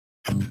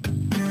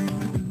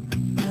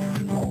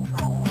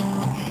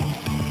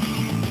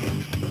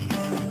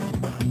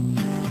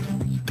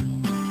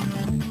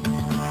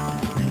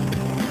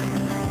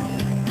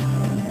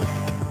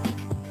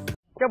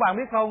Các bạn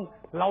biết không,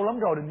 lâu lắm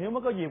rồi Đình Hiếu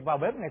mới có dịp vào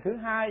bếp ngày thứ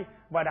hai,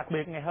 và đặc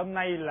biệt ngày hôm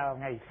nay là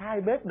ngày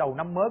khai bếp đầu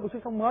năm mới của Sức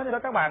Sống Mới nữa đó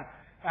các bạn.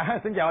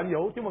 Xin chào anh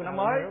Vũ, chúc mừng năm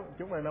mới.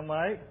 Chúc mừng năm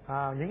mới.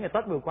 Những ngày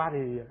Tết vừa qua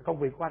thì công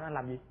việc của anh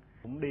làm gì?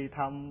 Cũng đi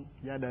thăm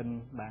gia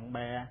đình, bạn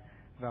bè,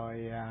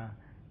 rồi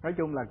nói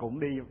chung là cũng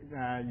đi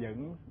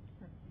dẫn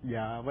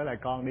vợ với lại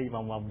con đi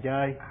vòng vòng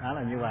chơi, đó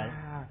là như vậy.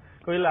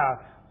 Coi là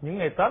những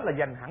ngày Tết là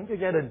dành hẳn cho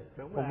gia đình.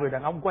 Đúng một rồi. người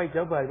đàn ông quay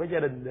trở về với gia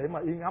đình để mà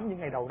yên ấm những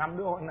ngày đầu năm,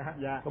 đúng không anh?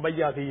 Dạ. Còn bây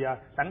giờ thì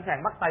sẵn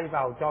sàng bắt tay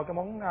vào cho cái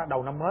món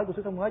đầu năm mới của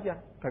Sức Sống Mới chưa?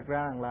 Thật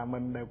ra là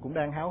mình đều cũng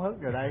đang háo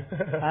hức rồi đây.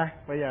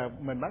 Bây giờ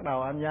mình bắt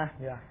đầu anh nha.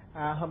 Dạ.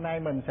 Hôm nay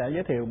mình sẽ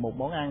giới thiệu một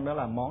món ăn, đó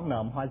là món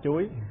nộm hoa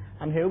chuối.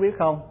 Anh Hiếu biết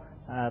không,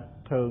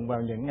 thường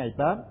vào những ngày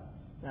Tết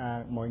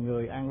mọi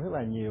người ăn rất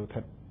là nhiều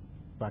thịt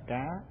và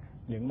cá,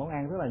 những món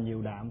ăn rất là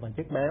nhiều đạm và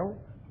chất béo.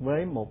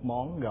 Với một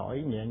món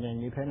gỏi nhẹ nhàng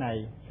như thế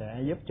này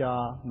sẽ giúp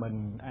cho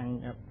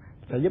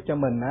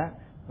mình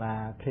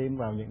là thêm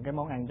vào những cái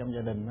món ăn trong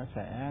gia đình, nó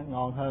sẽ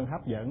ngon hơn,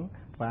 hấp dẫn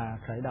và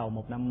khởi đầu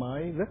một năm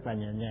mới rất là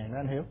nhẹ nhàng đó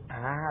anh Hiếu.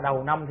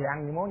 Đầu năm thì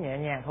ăn những món nhẹ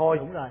nhàng thôi.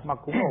 Đúng rồi. Mà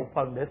cũng một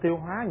phần để tiêu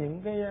hóa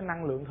những cái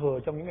năng lượng thừa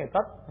trong những ngày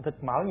Tết.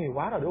 Thịt mỡ nhiều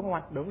quá rồi, đúng không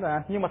anh? Đúng rồi.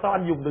 Nhưng mà sao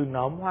anh dùng từ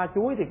nộm hoa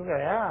chuối thì có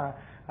vẻ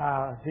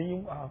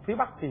phía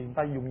Bắc thì người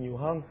ta dùng nhiều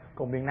hơn,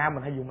 còn miền Nam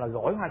mình hay dùng là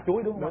gỏi hoa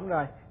chuối, đúng không? Đúng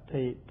rồi.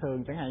 Thì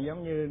thường chẳng hạn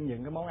giống như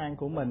những cái món ăn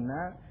của mình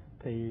á,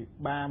 thì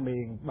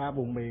ba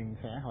vùng miền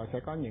họ sẽ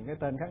có những cái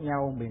tên khác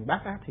nhau. Miền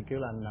Bắc á thì kêu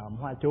là nộm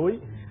hoa chuối,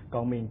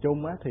 còn miền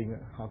Trung á thì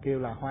họ kêu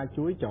là hoa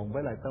chuối trộn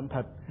với lại tôm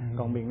thịt,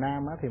 còn miền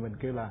Nam á thì mình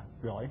kêu là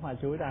gỏi hoa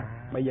chuối ra.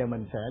 Bây giờ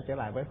mình sẽ trở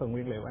lại với phần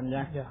nguyên liệu anh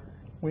nha.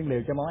 Nguyên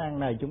liệu cho món ăn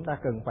này chúng ta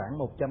cần khoảng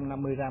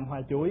 150g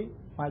hoa chuối.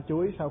 Hoa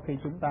chuối sau khi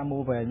chúng ta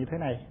mua về như thế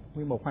này,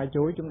 nguyên một hoa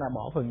chuối chúng ta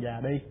bỏ phần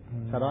già đi,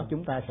 sau đó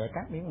chúng ta sẽ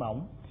cắt miếng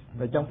mỏng.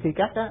 Rồi trong khi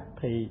cắt á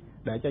thì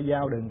để cho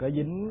dao đừng có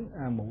dính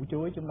mũ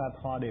chuối, chúng ta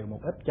thoa đều một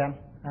ít chanh.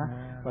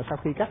 Và sau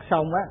khi cắt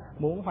xong á,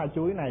 muốn hoa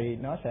chuối này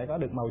nó sẽ có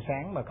được màu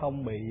sáng mà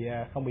không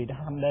bị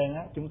thâm đen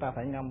á, chúng ta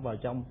phải ngâm vào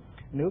trong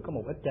nước có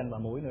một ít chanh và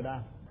muối nữa đó.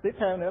 Tiếp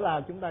theo nữa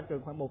là chúng ta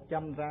cần khoảng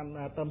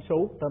 100g tôm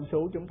sú. Tôm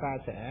sú chúng ta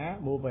sẽ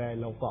mua về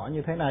lột vỏ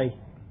như thế này,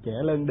 chẻ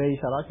lưng đi,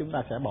 sau đó chúng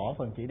ta sẽ bỏ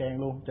phần chỉ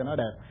đen luôn cho nó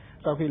đẹp.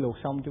 Sau khi luộc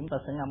xong chúng ta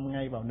sẽ ngâm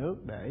ngay vào nước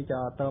để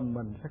cho tôm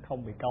mình sẽ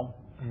không bị cong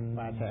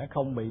và sẽ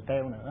không bị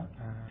teo nữa.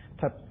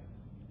 Thịt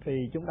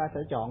thì chúng ta sẽ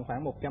chọn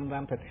khoảng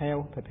 100g thịt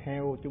heo. Thịt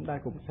heo chúng ta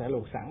cũng sẽ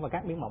luộc sẵn và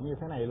cắt miếng mỏng như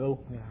thế này luôn.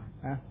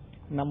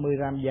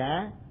 50g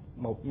giá,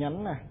 một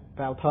nhánh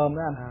rau thơm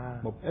đó anh,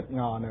 một ít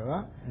ngò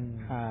nữa,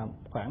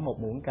 khoảng một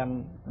muỗng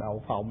canh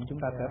đậu phộng chúng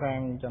ta sẽ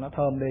rang cho nó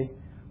thơm đi,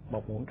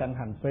 một muỗng canh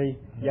hành phi.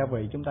 Gia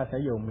vị chúng ta sẽ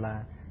dùng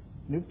là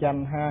nước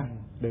chanh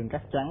đường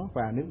cắt trắng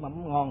và nước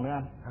mắm ngon nữa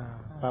anh.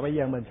 Và bây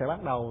giờ mình sẽ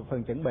bắt đầu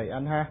phần chuẩn bị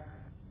anh ha.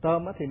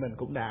 Tôm thì mình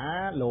cũng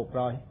đã luộc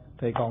rồi,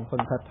 thì còn phần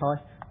thịt thôi.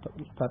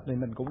 Thịt thì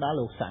mình cũng đã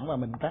luộc sẵn và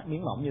mình cắt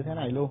miếng mỏng như thế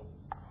này luôn.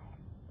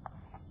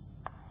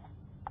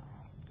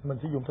 Mình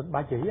sẽ dùng thịt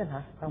ba chỉ anh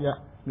hả? Dạ,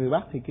 người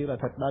Bắc thì kêu là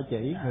thịt ba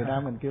chỉ, người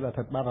Nam mình kêu là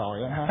thịt ba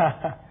rọi anh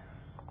ha.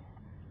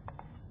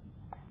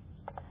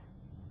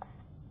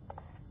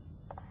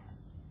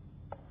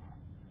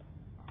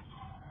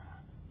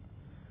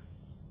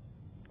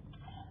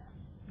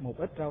 Một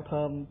ít rau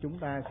thơm chúng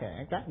ta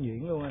sẽ cắt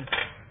nhuyễn luôn anh.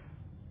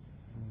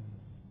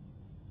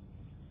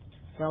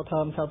 Rau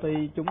thơm sau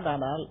khi chúng ta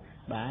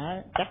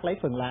đã cắt lấy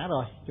phần lá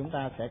rồi, chúng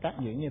ta sẽ cắt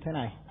nhuyễn như thế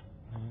này.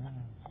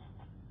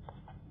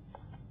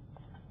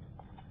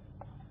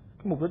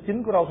 Cái mục đích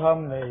chính của rau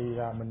thơm này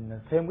là mình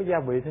thêm cái gia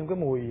vị, thêm cái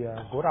mùi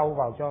của rau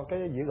vào cho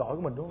cái dĩa gỏi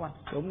của mình, đúng không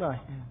anh? Đúng rồi.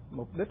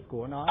 Mục đích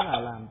của nó là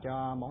làm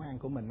cho món ăn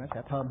của mình nó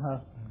sẽ thơm hơn.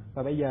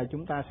 Và bây giờ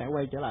chúng ta sẽ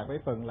quay trở lại với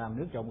phần làm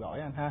nước trộn gỏi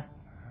anh ha.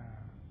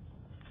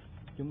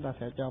 Chúng ta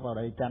sẽ cho vào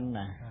đây chanh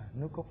nè,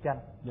 nước cốt chanh.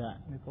 Dạ,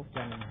 nước cốt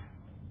chanh nè.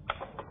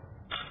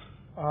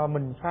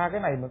 Mình pha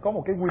cái này mình có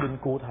một cái quy định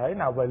cụ thể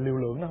nào về liều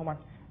lượng nữa không anh?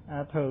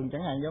 Thường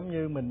chẳng hạn giống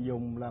như mình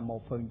dùng là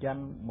 1 phần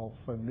chanh, 1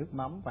 phần nước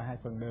mắm và 2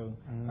 phần đường.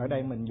 Ở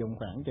đây mình dùng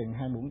khoảng chừng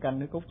 2 muỗng canh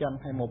nước cốt chanh,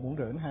 hay 1,5 muỗng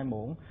đến 2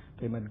 muỗng.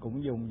 Thì mình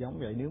cũng dùng giống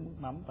vậy nước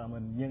mắm và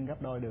mình nhân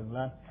gấp đôi đường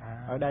lên.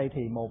 Ở đây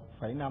thì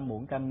 1,5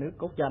 muỗng canh nước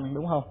cốt chanh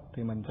đúng không?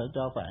 Thì mình sẽ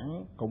cho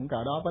khoảng cũng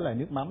cỡ đó với lại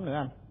nước mắm nữa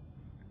anh.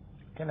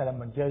 Cái này là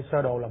mình chơi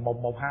sơ đồ là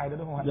 1-1-2 đó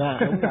đúng không anh?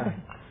 Dạ đúng rồi.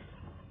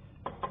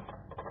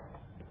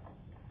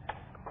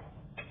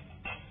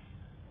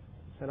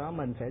 Sau đó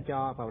mình sẽ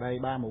cho vào đây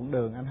 3 muỗng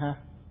đường anh ha.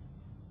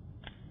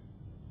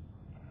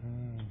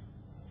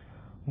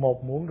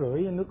 1,5 muỗng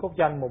nước cốt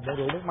chanh, 1,5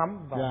 muỗng nước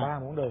mắm và 3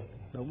 muỗng đường.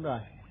 Đúng rồi.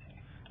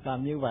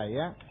 Làm như vậy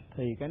á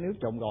thì cái nước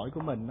trộn gỏi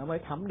của mình nó mới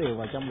thấm đều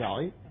vào trong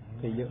gỏi.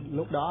 Thì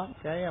lúc đó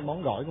cái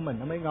món gỏi của mình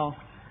nó mới ngon.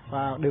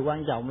 Và điều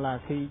quan trọng là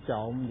khi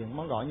trộn những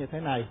món gỏi như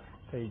thế này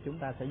thì chúng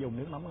ta sẽ dùng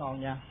nước mắm ngon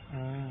nha.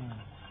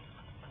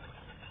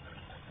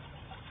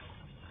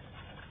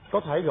 Có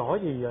thể gỏi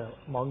thì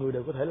mọi người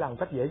đều có thể làm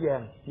cách dễ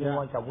dàng, nhưng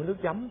quan trọng cái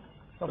nước chấm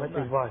nó phải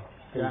tuyệt vời.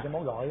 Thì cái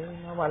món gỏi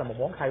nó phải là một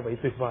món khai vị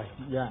tuyệt vời.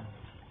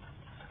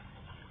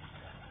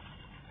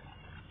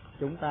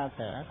 Chúng ta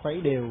sẽ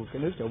khuấy đều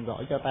cái nước trộn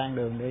gỏi cho tan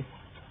đường đi.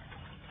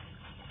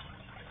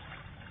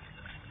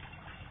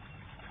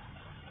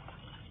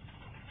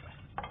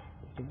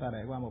 Chúng ta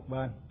để qua một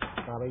bên.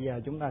 Và bây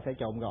giờ chúng ta sẽ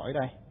trộn gỏi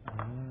đây.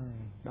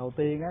 Đầu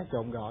tiên á,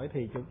 trộn gỏi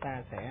thì chúng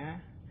ta sẽ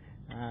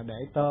để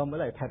tôm với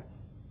lại thịt.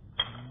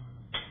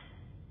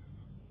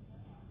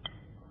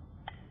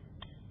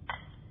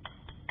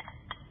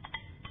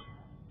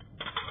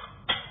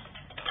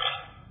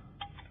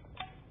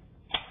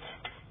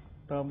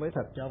 Tôm với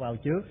thịt cho vào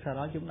trước, sau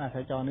đó chúng ta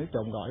sẽ cho nước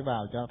trộn gỏi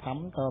vào cho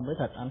thấm tôm với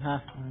thịt anh ha.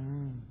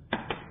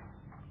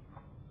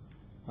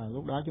 Và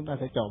lúc đó chúng ta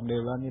sẽ trộn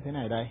đều lên như thế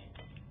này đây.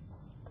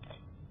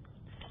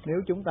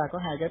 Nếu chúng ta có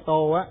 2 cái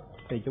tô á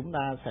thì chúng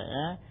ta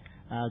sẽ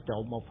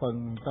trộn một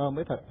phần tôm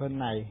với thịt bên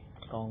này,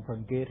 còn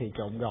phần kia thì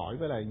trộn gỏi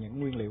với lại những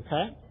nguyên liệu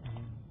khác.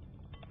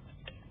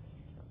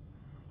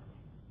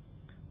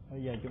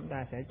 Bây giờ chúng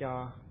ta sẽ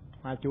cho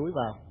hoa chuối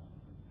vào.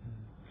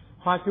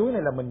 Hoa chuối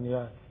này là mình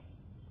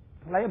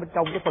lấy ở bên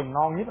trong cái phần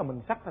non nhất là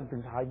mình sắc thành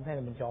từng sợi hay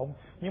là mình trộn,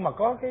 nhưng mà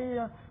có cái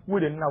quy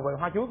định nào về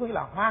hoa chuối, có nghĩa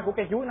là hoa của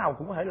cây chuối nào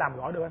cũng có thể làm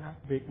gỏi được anh hả?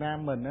 Việt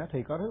Nam mình á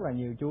thì có rất là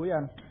nhiều chuối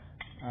anh.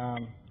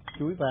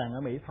 Chuối vàng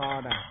ở Mỹ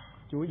Tho nè,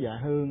 chuối dạ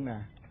hương nè,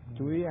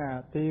 chuối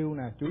tiêu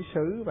nè, chuối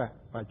sứ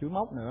và chuối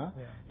mốc nữa.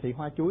 Thì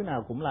hoa chuối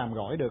nào cũng làm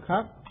gỏi được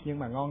hết, nhưng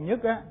mà ngon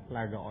nhất á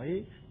là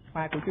gỏi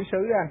hoa của chuối sứ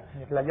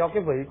anh. Là do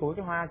cái vị của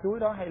cái hoa chuối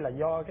đó hay là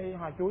do cái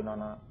hoa chuối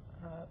nó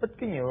ít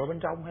cái nhựa ở bên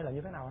trong hay là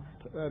như thế nào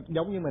anh?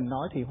 Giống như mình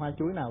nói thì hoa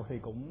chuối nào thì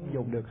cũng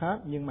dùng được hết,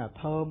 nhưng mà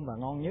thơm và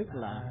ngon nhất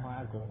là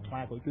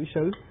hoa của chuối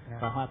sứ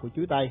và hoa của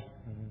chuối tây.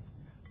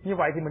 Như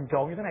vậy thì mình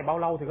trộn như thế này bao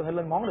lâu thì có thể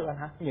lên món được anh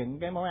hả? Những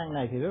cái món ăn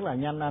này thì rất là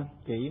nhanh anh,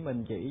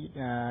 mình chỉ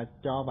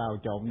cho vào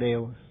trộn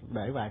đều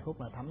để vài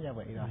phút là thấm gia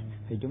vị rồi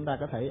thì chúng ta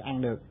có thể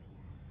ăn được.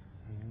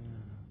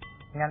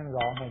 Nhanh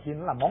gọn, mà chi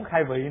nó là món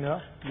khai vị nữa.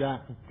 Dạ.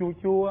 Chua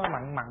chua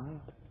mặn mặn.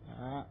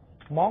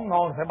 Món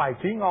ngon phải bày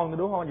trí ngon nữa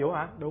đúng không anh Vũ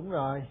hả? Đúng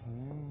rồi.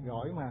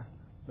 Gỏi mà,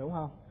 đúng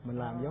không? Mình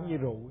làm giống như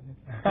rượu.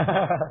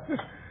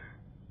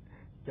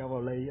 Cho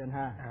vào ly anh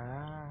ha.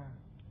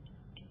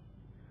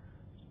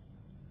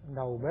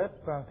 Đầu bếp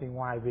thì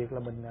ngoài việc là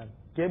mình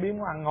chế biến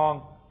món ăn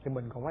ngon thì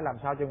mình còn phải làm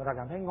sao cho người ta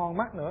cảm thấy ngon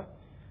mắt nữa.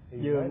 Thì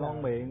vừa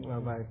ngon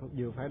miệng và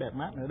vừa phải đẹp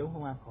mắt nữa đúng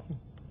không anh?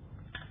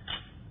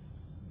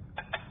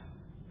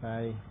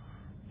 Đây,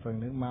 phần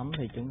nước mắm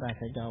thì chúng ta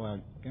sẽ cho vào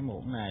cái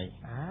muỗng này.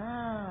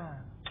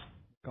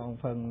 Còn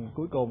phần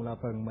cuối cùng là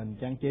phần mình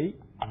trang trí.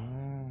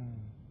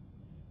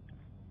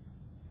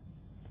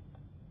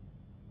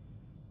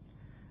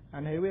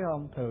 Anh Hiếu biết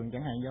không, thường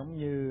chẳng hạn giống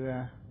như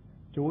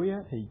chuối á,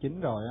 thì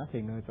chín rồi á,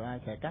 thì người ta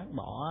sẽ cắt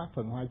bỏ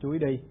phần hoa chuối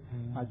đi.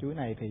 Hoa chuối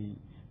này thì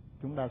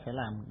chúng ta sẽ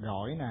làm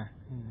gỏi nè,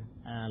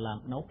 làm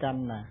nấu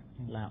canh nè,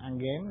 làm ăn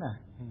ghém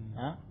nè,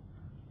 đó.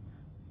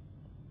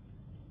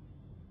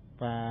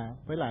 Và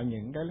với lại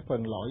những cái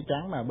phần lõi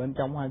trắng mà bên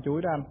trong hoa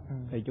chuối đó anh,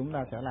 thì chúng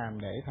ta sẽ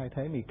làm để thay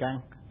thế mì căng,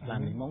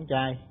 làm những món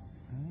chay.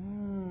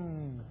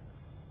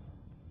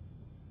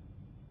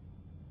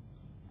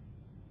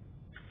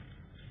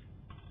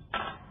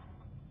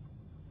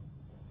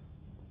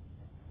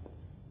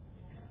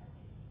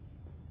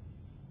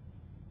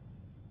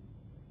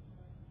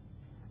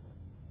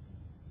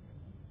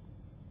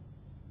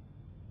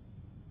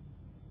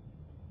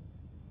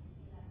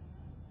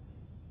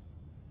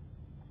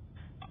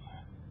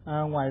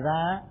 Ngoài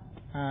ra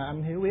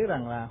anh Hiếu biết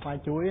rằng là hoa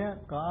chuối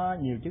có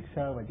nhiều chất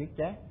xơ và chất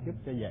chát giúp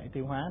cho dễ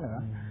tiêu hóa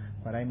nữa.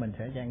 Và đây mình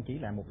sẽ trang trí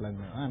lại một lần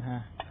nữa anh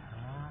ha.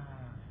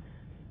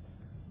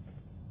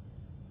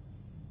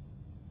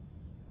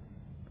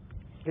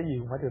 Cái gì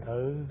cũng phải từ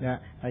từ. Dạ,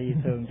 tại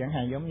vì thường chẳng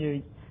hạn giống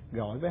như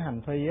gỏi với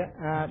hành phi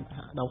á,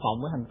 đậu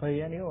phộng với hành phi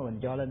á, nếu mà mình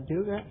cho lên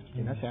trước á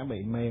thì nó sẽ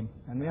bị mềm,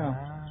 anh biết không?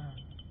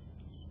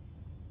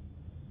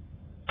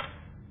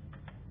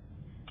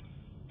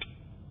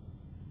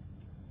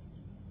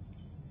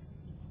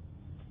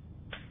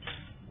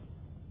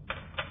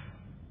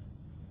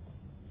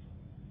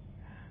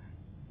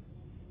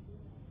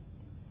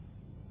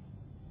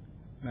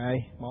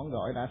 Đây, món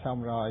gỏi đã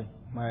xong rồi,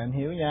 mời anh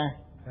Hiếu nha.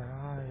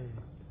 Rồi.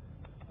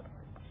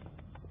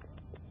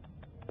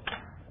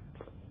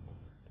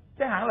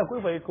 Chắc hẳn là quý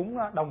vị cũng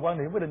đồng quan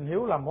điểm với Đình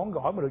Hiếu là món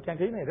gỏi mà được trang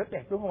trí này rất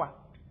đẹp đúng không ạ?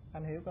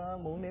 Anh Hiếu có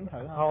muốn nếm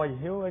thử không? Thôi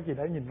Hiếu chỉ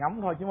để nhìn ngắm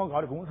thôi, chứ món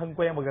gỏi thì cũng thân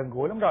quen và gần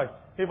gũi lắm rồi.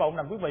 Hy vọng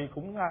rằng quý vị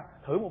cũng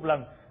thử một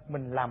lần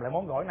mình làm lại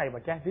món gỏi này và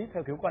trang trí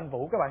theo kiểu của anh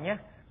Vũ các bạn nhé.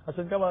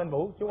 Xin cảm ơn anh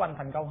Vũ, chúc anh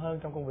thành công hơn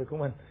trong công việc của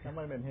mình. Cảm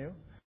ơn Đình Hiếu.